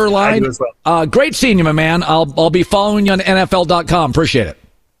 Lance Zierlein, well. Great seeing you, my man. I'll be following you on NFL.com. Appreciate it.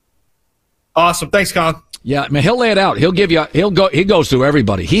 Awesome. Thanks, Colin. Yeah, I mean, he'll lay it out. He goes through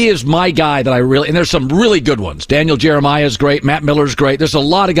everybody. He is my guy that and there's some really good ones. Daniel Jeremiah is great. Matt Miller's great. There's a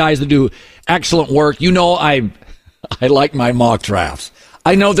lot of guys that do excellent work. I like my mock drafts.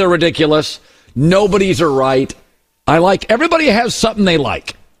 I know they're ridiculous. Nobody's are right. Everybody has something they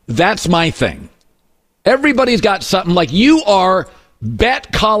like. That's my thing. Everybody's got something. Like, you are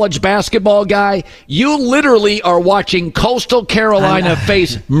bet college basketball guy, you literally are watching Coastal Carolina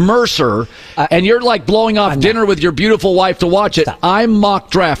face Mercer, and you're like blowing off dinner with your beautiful wife to watch it. I'm mock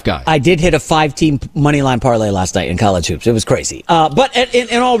draft guy. I did hit a 5-team money line parlay last night in college hoops. It was crazy. But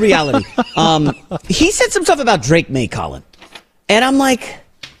in all reality, he said some stuff about Drake May, Colin. And I'm like,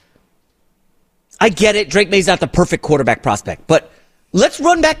 I get it. Drake May's not the perfect quarterback prospect, but let's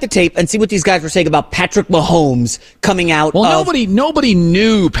run back the tape and see what these guys were saying about Patrick Mahomes coming out. Well, nobody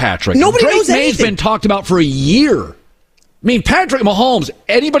knew Patrick. Nobody Drake knows May's anything. been talked about for a year. I mean, Patrick Mahomes,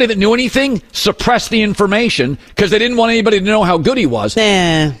 anybody that knew anything suppressed the information because they didn't want anybody to know how good he was.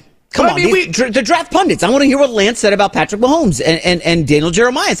 Come on, the draft pundits. I want to hear what Lance said about Patrick Mahomes and Daniel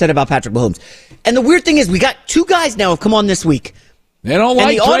Jeremiah said about Patrick Mahomes. And the weird thing is we got two guys now have come on this week. They don't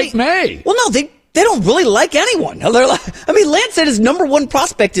like Drake May. Well, no, they don't really like anyone. Lance said his number one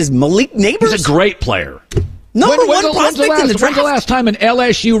prospect is Malik Neighbors. He's a great player. Number one prospect in the draft. When's the last time an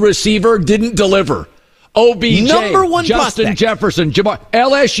LSU receiver didn't deliver? OBJ, number one Justin prospect. Jefferson,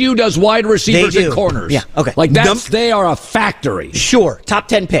 LSU does wide receivers and corners. Yeah, okay. Like they are a factory. Sure, top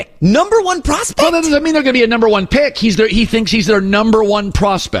 10 pick. Number one prospect? Well, that doesn't mean they're going to be a number one pick. He thinks he's their number one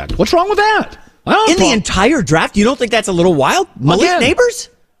prospect. What's wrong with that? The entire draft? You don't think that's a little wild? Malik Neighbors?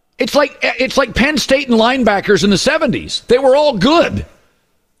 It's like Penn State and linebackers in the 70s. They were all good.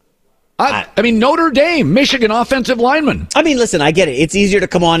 I mean, Notre Dame, Michigan offensive lineman. I mean, listen, I get it. It's easier to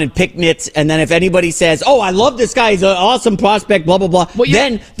come on and pick nits, and then if anybody says, oh, I love this guy, he's an awesome prospect, blah, blah, blah,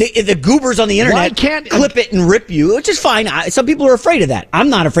 then the goobers on the internet clip it and rip you, which is fine. Some people are afraid of that. I'm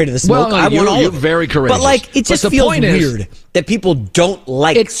not afraid of the smoke. Well, I want all you're of it. very courageous. But, it just feels weird that people don't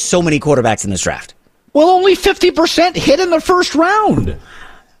like so many quarterbacks in this draft. Well, only 50% hit in the first round.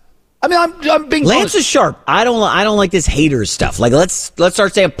 I mean, I'm being Lance is sharp. I don't like this haters stuff. Like, let's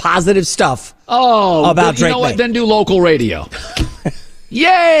start saying positive stuff. About Drake May. What? Then do local radio.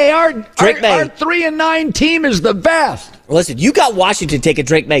 Yay! Our 3-9 team is the best. Well, listen, you got Washington taking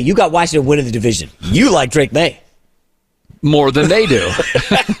Drake May. You got Washington winning the division. You like Drake May more than they do.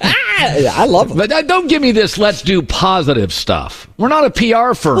 I love him. But don't give me this. Let's do positive stuff. We're not a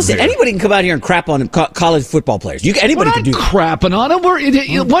PR firm. Listen, here. Anybody can come out here and crap on college football players. Anybody can do that. Crapping on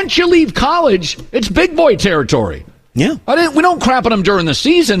them. Once you leave college, it's big boy territory. Yeah, we don't crap on them during the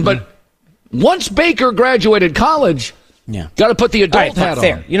season, but once Baker graduated college, got to put the adult hat on.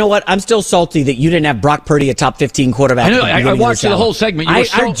 Fair. You know what? I'm still salty that you didn't have Brock Purdy a top 15 quarterback. I know. I watched the whole segment.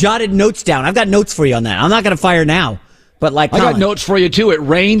 I jotted notes down. I've got notes for you on that. I'm not going to fire now. But I got notes for you, too. It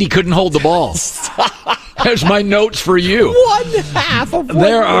rained. He couldn't hold the ball. There's my notes for you. 1/2 of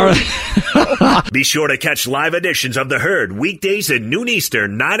there are. Be sure to catch live editions of The Herd weekdays at noon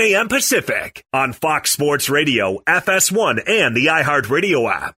Eastern, 9 a.m. Pacific on Fox Sports Radio, FS1, and the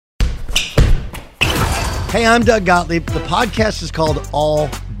iHeartRadio app. Hey, I'm Doug Gottlieb. The podcast is called All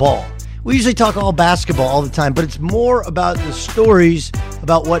Ball. We usually talk all basketball all the time, but it's more about the stories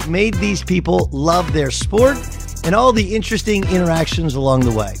about what made these people love their sport and all the interesting interactions along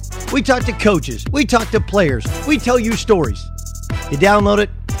the way. We talk to coaches. We talk to players. We tell you stories. You download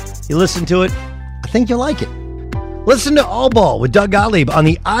it. You listen to it. I think you'll like it. Listen to All Ball with Doug Gottlieb on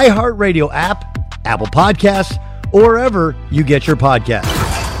the iHeartRadio app, Apple Podcasts, or wherever you get your podcasts.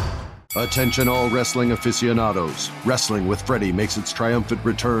 Attention all wrestling aficionados. Wrestling with Freddie makes its triumphant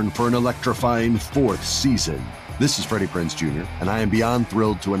return for an electrifying 4th season. This is Freddie Prinze Jr., and I am beyond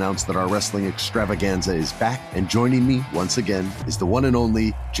thrilled to announce that our wrestling extravaganza is back, and joining me once again is the one and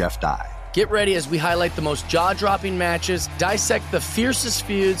only Jeff Dye. Get ready as we highlight the most jaw-dropping matches, dissect the fiercest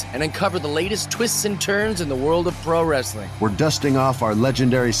feuds, and uncover the latest twists and turns in the world of pro wrestling. We're dusting off our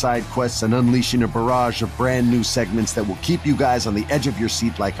legendary side quests and unleashing a barrage of brand new segments that will keep you guys on the edge of your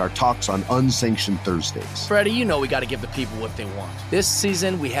seat like our talks on Unsanctioned Thursdays. Freddie, you know we got to give the people what they want. This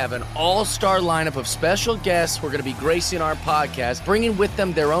season, we have an all-star lineup of special guests who are going to be gracing our podcast, bringing with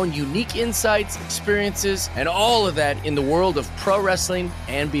them their own unique insights, experiences, and all of that in the world of pro wrestling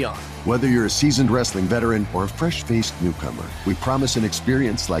and beyond. Whether you're a seasoned wrestling veteran or a fresh-faced newcomer, we promise an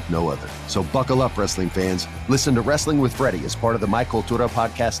experience like no other. So buckle up, wrestling fans. Listen to Wrestling with Freddie as part of the My Cultura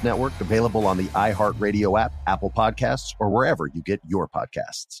Podcast Network, available on the iHeartRadio app, Apple Podcasts, or wherever you get your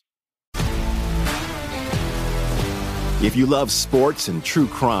podcasts. If you love sports and true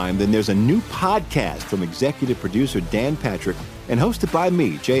crime, then there's a new podcast from executive producer Dan Patrick and hosted by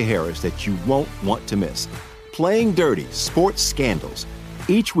me, Jay Harris, that you won't want to miss. Playing Dirty: Sports Scandals.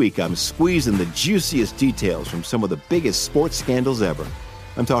 Each week, I'm squeezing the juiciest details from some of the biggest sports scandals ever.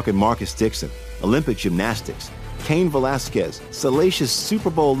 I'm talking Marcus Dixon, Olympic gymnastics, Cain Velasquez, salacious Super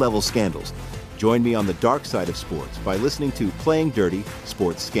Bowl-level scandals, Join me on the dark side of sports by listening to Playing Dirty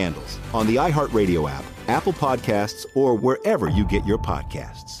Sports Scandals on the iHeartRadio app, Apple Podcasts, or wherever you get your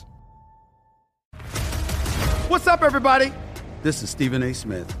podcasts. What's up, everybody? This is Stephen A.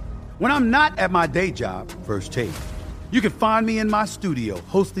 Smith. When I'm not at my day job, First Take, you can find me in my studio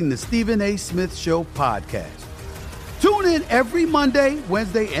hosting the Stephen A. Smith Show podcast. Tune in every Monday,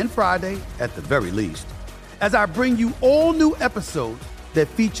 Wednesday, and Friday, at the very least, as I bring you all new episodes that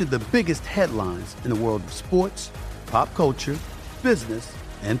feature the biggest headlines in the world of sports, pop culture, business,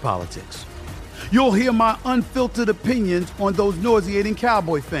 and politics. You'll hear my unfiltered opinions on those nauseating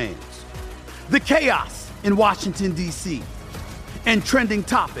Cowboy fans, the chaos in Washington, D.C., and trending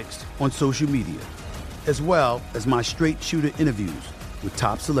topics on social media, as well as my straight shooter interviews with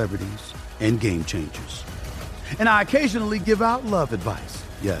top celebrities and game changers. And I occasionally give out love advice.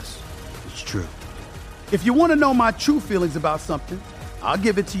 Yes, it's true. If you want to know my true feelings about something, I'll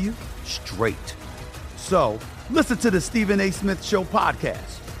give it to you straight. So listen to the Stephen A. Smith Show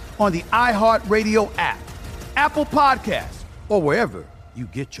podcast on the iHeartRadio app, Apple Podcasts, or wherever you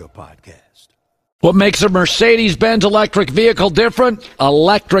get your podcast. What makes a Mercedes-Benz electric vehicle different?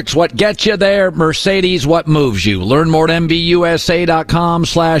 Electric's what gets you there. Mercedes, what moves you. Learn more at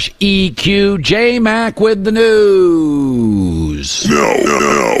MBUSA.com/EQ. J-Mac with the news.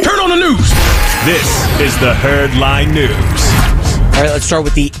 No. Turn on the news. This is the Herd Line News. All right, let's start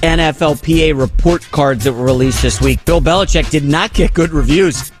with the NFLPA report cards that were released this week. Bill Belichick did not get good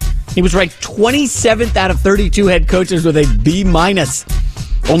reviews. He was ranked 27th out of 32 head coaches with a B-.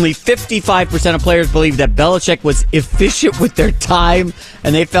 Only 55% of players believe that Belichick was efficient with their time,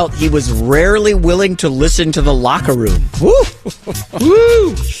 and they felt he was rarely willing to listen to the locker room. Woo!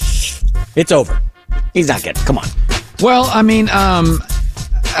 Woo! It's over. He's not getting. Come on. Well, I mean,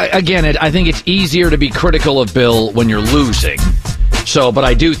 again, I think it's easier to be critical of Bill when you're losing. So, but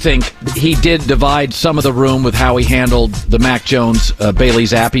I do think he did divide some of the room with how he handled the Mac Jones, Bailey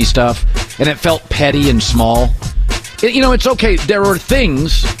Zappi stuff, and it felt petty and small. You know, it's okay. There are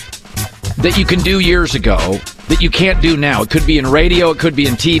things that you can do years ago that you can't do now. It could be in radio, it could be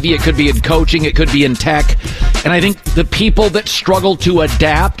in TV, it could be in coaching, it could be in tech. And I think the people that struggle to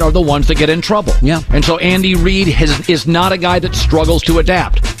adapt are the ones that get in trouble. Yeah. And so Andy Reid is not a guy that struggles to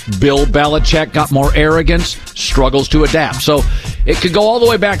adapt. Bill Belichick got more arrogance, struggles to adapt. So it could go all the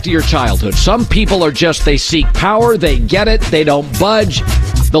way back to your childhood. Some people are just, they seek power, they get it, they don't budge.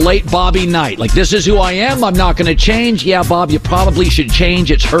 The late Bobby Knight, like, this is who I am, I'm not going to change. Yeah, Bob, you probably should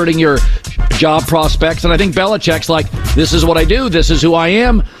change. It's hurting your job prospects. And I think Belichick's like, this is what I do, this is who I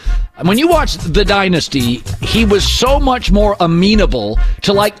am. When you watch The Dynasty, he was so much more amenable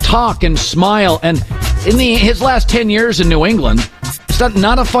to, like, talk and smile. And in his last 10 years in New England, it's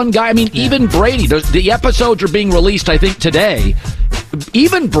not a fun guy. I mean, even Brady, the episodes are being released, I think, today.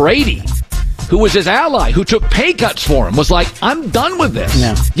 Even Brady, who was his ally, who took pay cuts for him, was like, I'm done with this.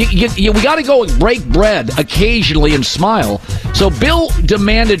 Yeah. We got to go and break bread occasionally and smile. So Bill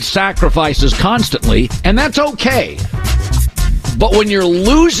demanded sacrifices constantly, and that's okay. But when you're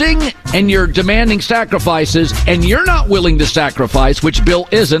losing and you're demanding sacrifices and you're not willing to sacrifice, which Bill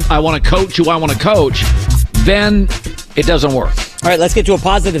isn't, I want to coach who I want to coach, then it doesn't work. All right, let's get to a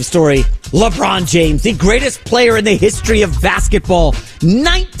positive story. LeBron James, the greatest player in the history of basketball,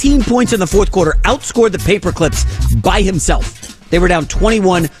 19 points in the fourth quarter, outscored the Paperclips by himself. They were down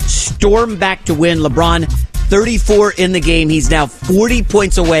 21, stormed back to win. LeBron, 34 in the game. He's now 40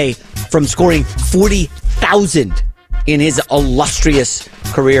 points away from scoring 40,000 in his illustrious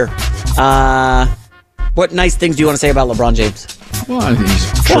career. What nice things do you want to say about LeBron James? Well, I think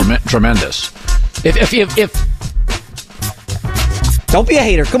he's tremendous. If don't be a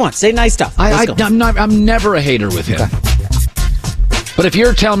hater. Come on, say nice stuff. I'm never a hater with him. Okay. But if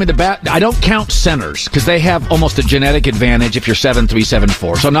you're telling me I don't count centers because they have almost a genetic advantage if you're 7'3",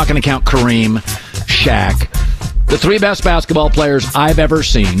 7'4". So I'm not going to count Kareem, Shaq. The three best basketball players I've ever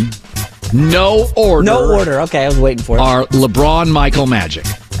seen, no order. Okay, I was waiting for it. Are LeBron, Michael, Magic.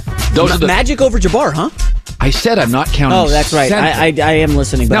 Those are Magic over Jabbar, huh? I said I'm not counting. Oh, that's right. I am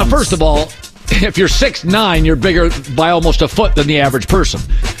listening. Now, first of all, if you're 6'9", you're bigger by almost a foot than the average person.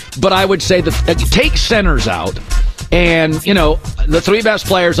 But I would say that take centers out, and the three best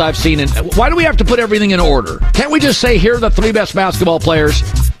players I've seen. And why do we have to put everything in order? Can't we just say here are the three best basketball players?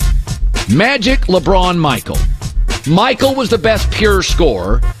 Magic, LeBron, Michael. Michael was the best pure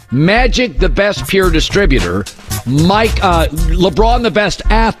scorer. Magic, the best pure distributor. LeBron, the best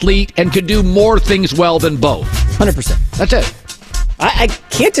athlete, and could do more things well than both. 100%. That's it. I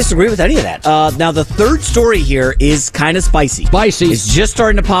can't disagree with any of that. Now, the third story here is kind of spicy. It's just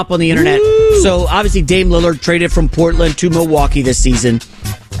starting to pop on the internet. Woo! So, obviously, Dame Lillard traded from Portland to Milwaukee this season.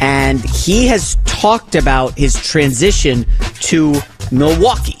 And he has talked about his transition to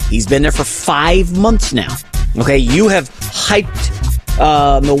Milwaukee. He's been there for 5 months now. Okay, you have hyped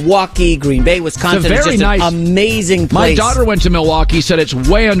Milwaukee, Green Bay, Wisconsin. It's a very nice, amazing place. My daughter went to Milwaukee, said it's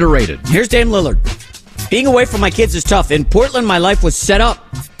way underrated. Here's Dame Lillard. Being away from my kids is tough. In Portland, my life was set up.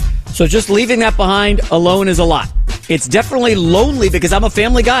 So just leaving that behind alone is a lot. It's definitely lonely because I'm a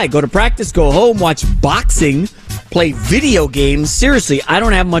family guy. Go to practice, go home, watch boxing, play video games. Seriously, I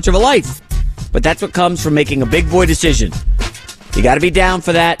don't have much of a life. But that's what comes from making a big boy decision. You got to be down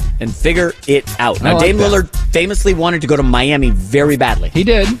for that and figure it out. Now, Dame Lillard famously wanted to go to Miami very badly. He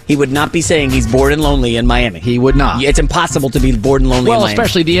did. He would not be saying he's bored and lonely in Miami. He would not. It's impossible to be bored and lonely in Miami. Well,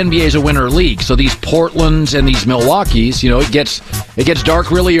 especially the NBA is a winter league, so these Portlands and these Milwaukees, it gets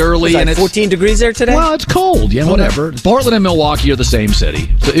dark really early. And it's 14 degrees there today? Well, it's cold. Yeah, whatever. Portland and Milwaukee are the same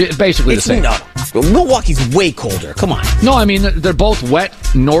city. So it's basically the same. No. Milwaukee's way colder. Come on. No, I mean, they're both wet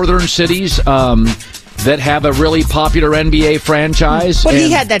northern cities. That have a really popular NBA franchise. But he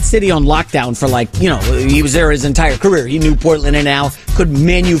had that city on lockdown for he was there his entire career. He knew Portland and now could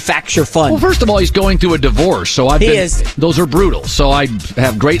manufacture fun. Well, first of all, he's going through a divorce, so those are brutal. So I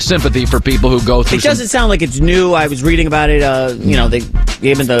have great sympathy for people who go through. It doesn't sound like it's new. I was reading about it.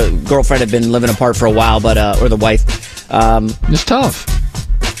 Him and the girlfriend have been living apart for a while, but or the wife. It's tough.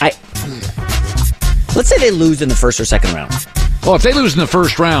 Let's say they lose in the first or second round. Well, if they lose in the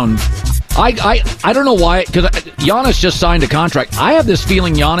first round, I don't know why, because Giannis just signed a contract. I have this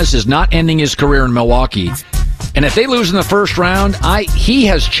feeling Giannis is not ending his career in Milwaukee. And if they lose in the first round, he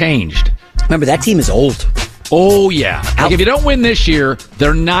has changed. Remember, that team is old. Oh, yeah. Like, if you don't win this year,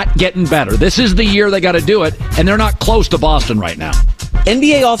 they're not getting better. This is the year they got to do it, and they're not close to Boston right now.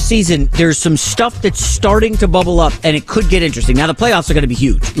 NBA offseason, there's some stuff that's starting to bubble up, and it could get interesting. Now, the playoffs are going to be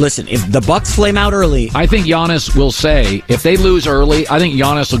huge. Listen, if the Bucks flame out early... I think Giannis will say, if they lose early, I think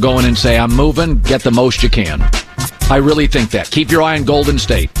Giannis will go in and say, I'm moving, get the most you can. I really think that. Keep your eye on Golden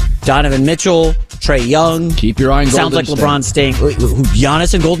State. Donovan Mitchell, Trae Young. Keep your eye on Golden State. Sounds like LeBron's staying...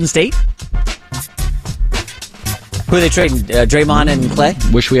 Giannis and Golden State? Who are they trading? Draymond and Clay?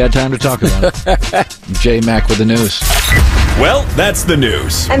 Wish we had time to talk about it. J-Mac with the news. Well, that's the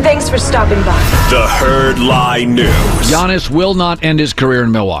news. And thanks for stopping by. The Herd Lie News. Giannis will not end his career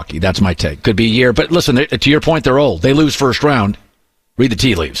in Milwaukee. That's my take. Could be a year. But listen, to your point, they're old. They lose first round. Read the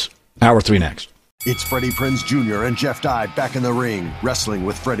tea leaves. Hour 3 next. It's Freddie Prinze Jr. and Jeff Dye back in the ring. Wrestling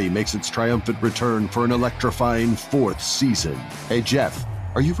with Freddie makes its triumphant return for an electrifying 4th season. Hey, Jeff.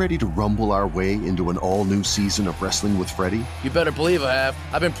 Are you ready to rumble our way into an all-new season of Wrestling with Freddie? You better believe I have.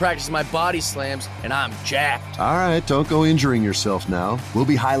 I've been practicing my body slams, and I'm jacked. All right, don't go injuring yourself now. We'll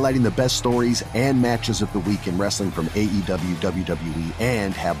be highlighting the best stories and matches of the week in wrestling from AEW, WWE,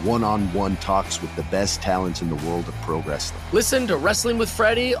 and have one-on-one talks with the best talents in the world of pro wrestling. Listen to Wrestling with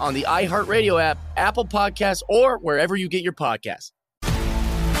Freddie on the iHeartRadio app, Apple Podcasts, or wherever you get your podcasts.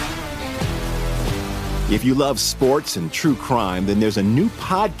 If you love sports and true crime, then there's a new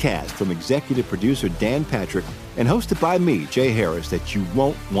podcast from executive producer Dan Patrick and hosted by me, Jay Harris, that you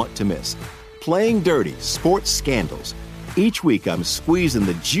won't want to miss. Playing Dirty: Sports Scandals. Each week, I'm squeezing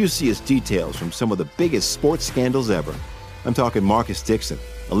the juiciest details from some of the biggest sports scandals ever. I'm talking Marcus Dixon,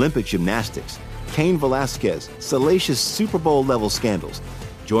 Olympic gymnastics, Cain Velasquez, salacious Super Bowl-level scandals.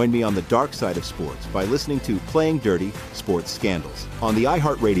 Join me on the dark side of sports by listening to Playing Dirty: Sports Scandals on the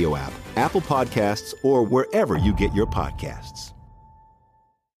iHeartRadio app, Apple Podcasts, or wherever you get your podcasts.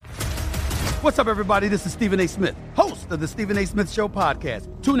 What's up, everybody? This is Stephen A. Smith, host of the Stephen A. Smith Show podcast.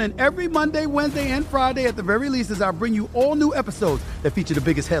 Tune in every Monday, Wednesday, and Friday at the very least as I bring you all new episodes that feature the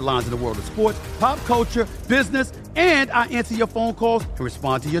biggest headlines in the world of sports, pop culture, business, and I answer your phone calls and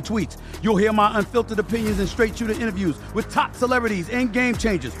respond to your tweets. You'll hear my unfiltered opinions and straight-shooter interviews with top celebrities and game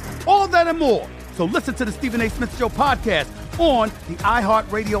changers. All that and more. So listen to the Stephen A. Smith Show podcast on the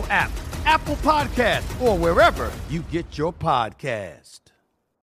iHeartRadio app, Apple Podcasts, or wherever you get your podcast.